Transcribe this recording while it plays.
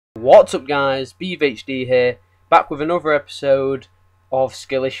What's up guys, BVHD here, back with another episode of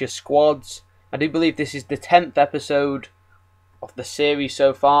Skillicious Squads. I do believe this is the 10th episode of the series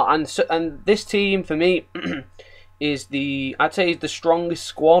so far, and this team for me is I'd say is the strongest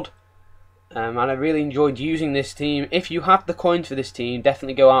squad, and I really enjoyed using this team. If you have the coins for this team,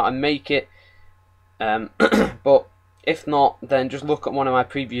 definitely go out and make it, but if not, then just look at one of my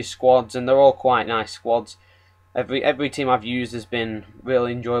previous squads, and they're all quite nice squads. Every team I've used has been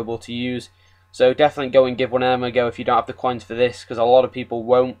really enjoyable to use, so definitely go and give one of them a go if you don't have the coins for this, because a lot of people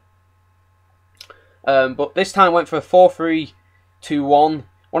won't. But this time I went for a 4-3-2-1.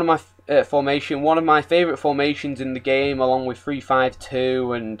 One of my one of my favourite formations in the game, along with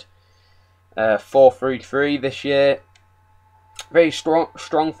 3-5-2 and 4-3-3 this year. Very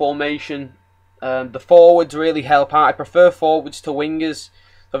strong formation. The forwards really help out. I prefer forwards to wingers.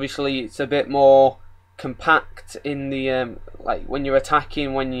 Obviously, it's a bit more compact in the like when you're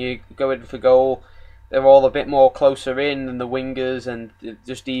attacking, when you go in for goal, they're all a bit more closer in than the wingers, and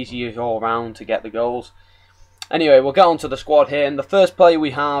just easier all around to get the goals. Anyway, we'll get on to the squad here, and the first player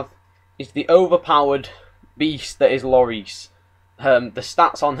we have is the overpowered beast that is Lloris. The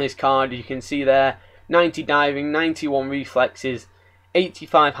stats on his card you can see there: 90 diving, 91 reflexes,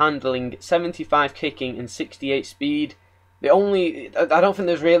 85 handling, 75 kicking and 68 speed. I don't think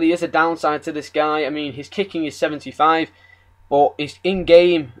there really is a downside to this guy. I mean, his kicking is 75, but his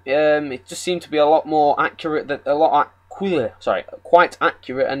in-game, it just seemed to be a lot more accurate, quite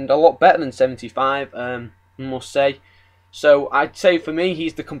accurate, and a lot better than 75, I must say. So I'd say for me,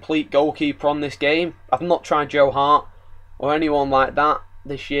 he's the complete goalkeeper on this game. I've not tried Joe Hart or anyone like that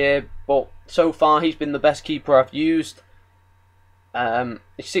this year, but so far he's been the best keeper I've used.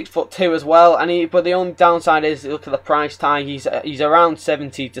 He's 6'2" as well, but the only downside is, look at the price tag. He's around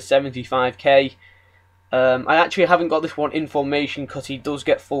 70 to 75k. I actually haven't got this one in formation because he does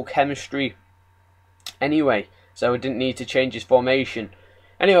get full chemistry anyway, so I didn't need to change his formation.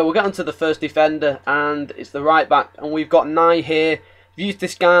 Anyway, we'll get on to the first defender, and it's the right back, and we've got Nye here. I've used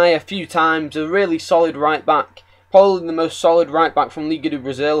this guy a few times. A really solid right back, probably the most solid right back from Liga do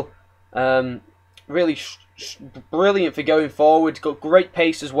Brazil. Really brilliant for going forward. Got great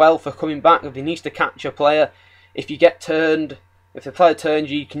pace as well for coming back if he needs to catch a player. If you get turned, if the player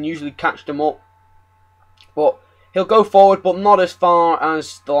turns you, you can usually catch them up. But he'll go forward, but not as far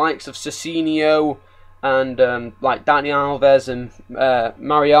as the likes of Cicinho and like Dani Alves and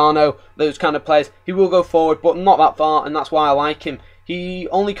Mariano, those kind of players. He will go forward, but not that far, and that's why I like him. He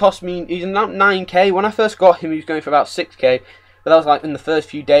only cost me, he's about 9k. When I first got him, he was going for about 6k, but that was like in the first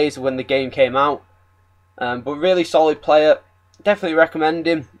few days when the game came out. But really solid player, definitely recommend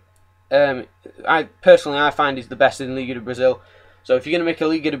him. I find he's the best in Liga do Brazil. So if you're gonna make a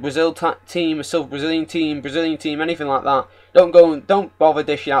Liga do Brazil team, a Silver Brazilian team, anything like that, don't bother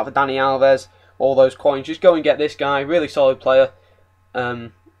dishing out for Dani Alves, all those coins. Just go and get this guy, really solid player,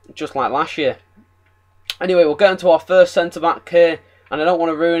 just like last year. Anyway, we'll get into our first centre back here, and I don't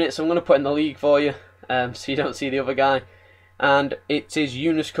want to ruin it, so I'm gonna put in the league for you, so you don't see the other guy, and it is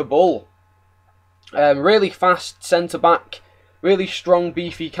Yunus Kabul. Really fast centre back, really strong,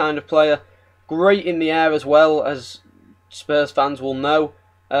 beefy kind of player. Great in the air as well, as Spurs fans will know.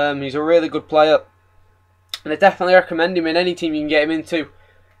 He's a really good player, and I definitely recommend him in any team you can get him into.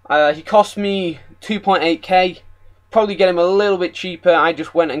 He cost me 2.8k. Probably get him a little bit cheaper. I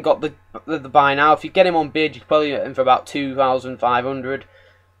just went and got the buy now. If you get him on bid, you can probably get him for about 2,500,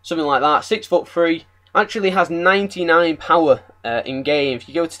 something like that. 6'3". Actually has 99 power in game. If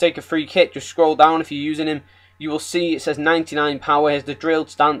you go to take a free kick, just scroll down if you're using him. You will see it says 99 power. Here's the drilled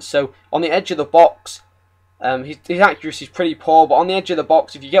stance. So on the edge of the box, his accuracy is pretty poor. But on the edge of the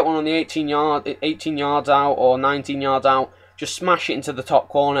box, if you get one on the 18 yards out or 19 yards out, just smash it into the top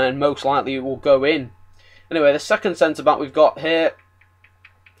corner, and most likely it will go in. Anyway, the second centre back we've got here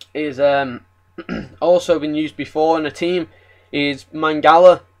is also been used before in a team. Is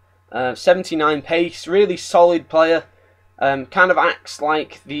Mangala. 79 pace, really solid player. Kind of acts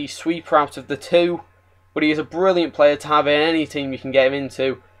like the sweeper out of the two, but he is a brilliant player to have in any team you can get him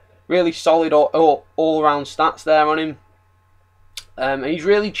into. Really solid all-round stats there on him. And he's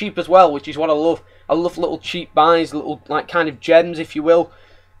really cheap as well, which is what I love. I love little cheap buys, little like kind of gems, if you will.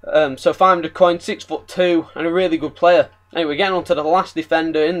 So 500 coins, 6'2", and a really good player. Anyway, getting on to the last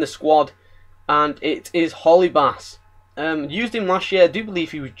defender in the squad, and it is Hollybass. Used him last year. I do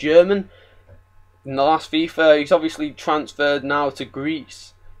believe he was German in the last FIFA. He's obviously transferred now to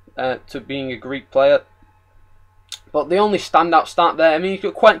Greece, to being a Greek player. But the only standout stat there, I mean, he's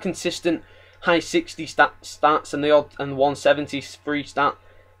got quite consistent high 60 stats and the odd and 170 free stat.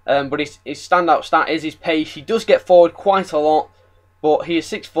 But his standout stat is his pace. He does get forward quite a lot. but he is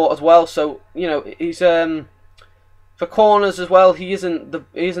 6 foot as well. So you know he's for corners as well. He isn't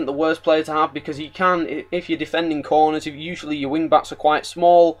the worst player to have, because he can, if you're defending corners, usually your wing backs are quite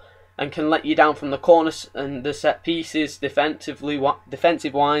small and can let you down from the corners and the set pieces defensive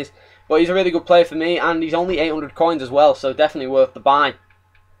wise. But he's a really good player for me, and he's only 800 coins as well, so definitely worth the buy.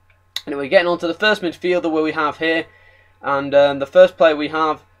 Anyway, getting on to the first midfielder where we have here, and the first player we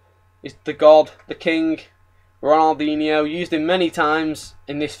have is the God, the King, Ronaldinho. Used him many times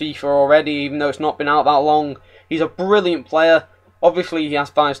in this FIFA already, even though it's not been out that long. He's a brilliant player. Obviously, he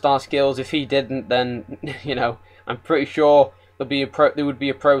has 5-star skills. If he didn't, then you know, I'm pretty sure there would be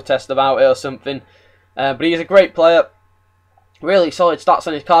a protest about it or something. But he's a great player. Really solid stats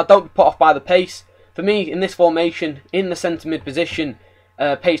on his card. Don't be put off by the pace. For me, in this formation, in the centre mid position,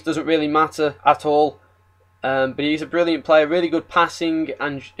 pace doesn't really matter at all. But he's a brilliant player. Really good passing,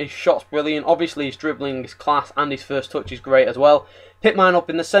 and his shot's brilliant. Obviously, his dribbling is class, and his first touch is great as well. Pick mine up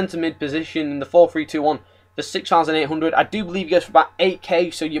in the centre mid position in the 4-3-2-1 for 6,800. I do believe he goes for about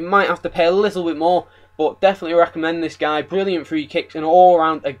 8k, so you might have to pay a little bit more. But definitely recommend this guy. Brilliant free kicks and all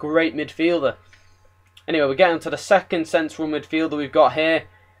around a great midfielder. Anyway, we're getting to the second central midfielder we've got here.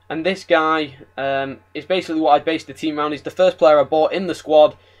 And this guy is basically what I based the team around. He's the first player I bought in the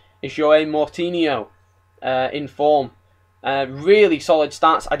squad. Is João Moutinho in form. Really solid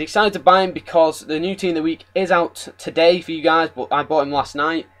stats. I decided to buy him because the new team of the week is out today for you guys. But I bought him last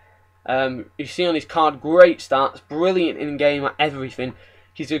night. You see on his card, great stats. Brilliant in-game at everything.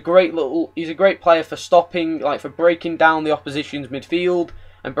 He's a great player for stopping, like for breaking down the opposition's midfield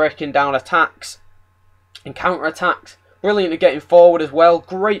and breaking down attacks and counter-attacks. Brilliant at getting forward as well.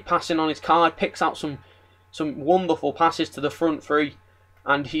 Great passing on his card. Picks out some wonderful passes to the front three,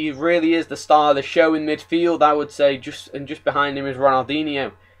 and he really is the star of the show in midfield, I would say. Just behind him is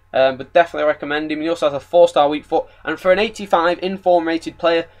Ronaldinho. But definitely recommend him. He also has a 4-star weak foot, and for an 85 in-form rated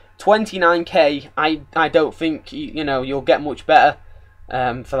player, 29k, I don't think you'll get much better.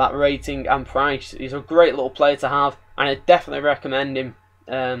 For that rating and price. He's a great little player to have, and I definitely recommend him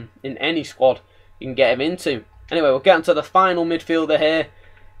in any squad you can get him into. Anyway, we'll get into the final midfielder here.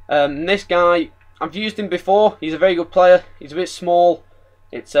 This guy, I've used him before. He's a very good player. He's a bit small.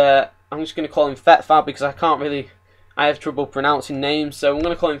 I'm just going to call him Fetfab because I have trouble pronouncing names, so I'm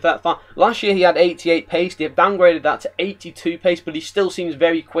going to call him Fetfab. Last year he had 88 pace. They've downgraded that to 82 pace, but he still seems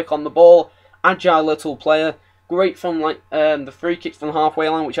very quick on the ball. Agile little player. Great from the free kicks from the halfway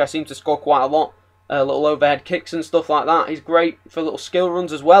line, which I seem to score quite a lot. Little overhead kicks and stuff like that. He's great for little skill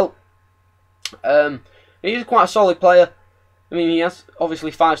runs as well. He's quite a solid player. I mean, he has obviously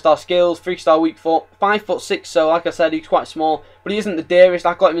 5-star skills, 3-star weak foot, 5'6", so like I said, he's quite small, but he isn't the dearest.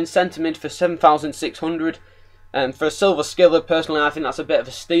 I got him in centre mid for 7,600. For a silver skiller, personally, I think that's a bit of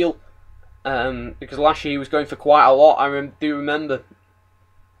a steal. Because last year he was going for quite a lot. I do remember,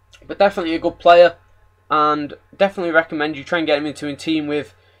 but definitely a good player. And definitely recommend you try and get him into a team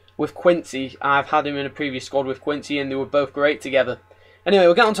with Quincy. I've had him in a previous squad with Quincy, and they were both great together. Anyway,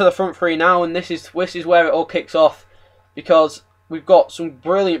 we'll get on to the front three now, and this is where it all kicks off, because we've got some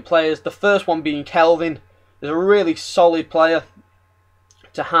brilliant players. The first one being Kelvin. Is a really solid player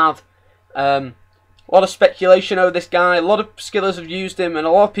to have. A lot of speculation over this guy. A lot of skillers have used him, and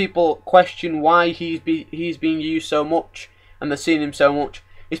a lot of people question why he's being used so much, and they're seeing him so much.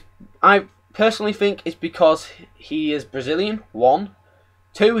 I personally think it's because he is Brazilian, 1.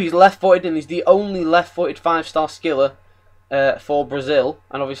 2, he's left-footed, and he's the only left-footed 5-star skiller for Brazil,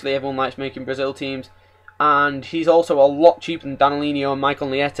 and obviously everyone likes making Brazil teams. And he's also a lot cheaper than Danilino and Michael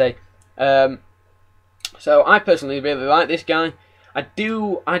Niete. So I personally really like this guy. I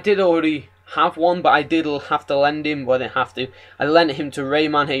did already have one, but I did have to lend him. Well, I didn't have to. I lent him to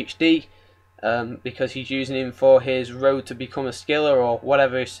Rayman HD because he's using him for his road to become a skiller, or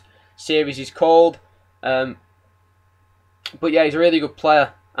whatever his series is called. But yeah, he's a really good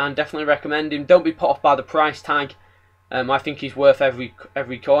player, and definitely recommend him. Don't be put off by the price tag. I think he's worth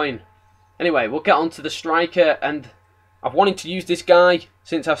every coin. Anyway, we'll get on to the striker, and I've wanted to use this guy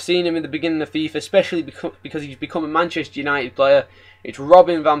since I've seen him in the beginning of FIFA, especially because he's become a Manchester United player. It's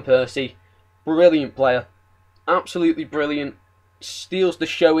Robin van Persie. Brilliant player. Absolutely brilliant. Steals the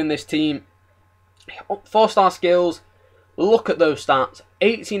show in this team. 4-star skills. Look at those stats.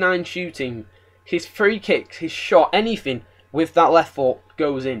 89 shooting. His free kicks, his shot, anything with that left foot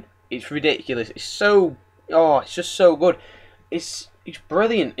goes in. It's ridiculous. It's so... oh, it's just so good. He's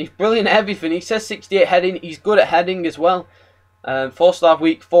brilliant. He's brilliant at everything. He says 68 heading. He's good at heading as well. 4-star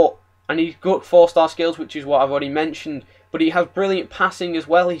weak foot. And he's got 4-star skills, which is what I've already mentioned. But he has brilliant passing as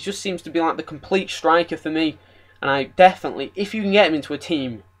well. He just seems to be like the complete striker for me. And I definitely, if you can get him into a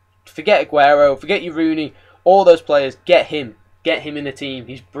team, forget Aguero, forget your Rooney, all those players, get him. get him in the team.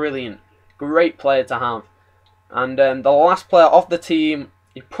 He's brilliant. Great player to have. And the last player off the team,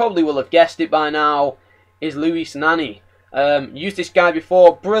 you probably will have guessed it by now, is Luis Nani. Used this guy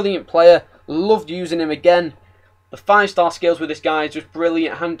before, brilliant player, loved using him again. The 5-star skills with this guy is just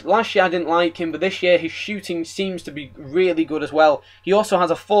brilliant. And last year I didn't like him, but this year his shooting seems to be really good as well. He also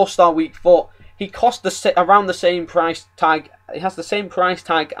has a 4-star weak foot. He cost around the same price tag. He has the same price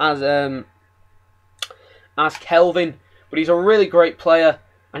tag as Kelvin, but he's a really great player,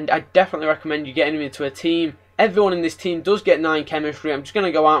 and I definitely recommend you getting him into a team. Everyone in this team does get 9 chemistry. I'm just going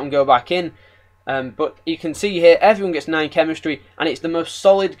to go out and go back in. But you can see here, everyone gets 9 chemistry, and it's the most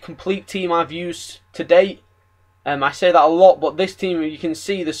solid, complete team I've used to date. I say that a lot, but this team, you can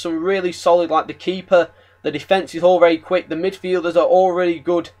see there's some really solid, like the keeper, the defence is all very quick, the midfielders are all really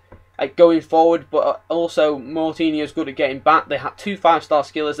good at going forward, but also Moutinho's good at getting back. They have 2 5-star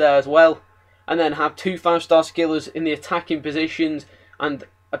skillers there as well, and then have 2 5-star skillers in the attacking positions, and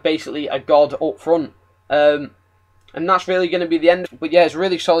basically a god up front. And that's really going to be the end. But yeah, it's a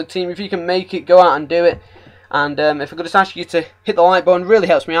really solid team. If you can make it, go out and do it. And if I could just ask you to hit the like button, really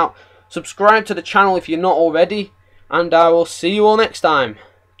helps me out. Subscribe to the channel if you're not already. And I will see you all next time.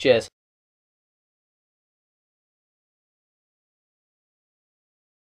 Cheers.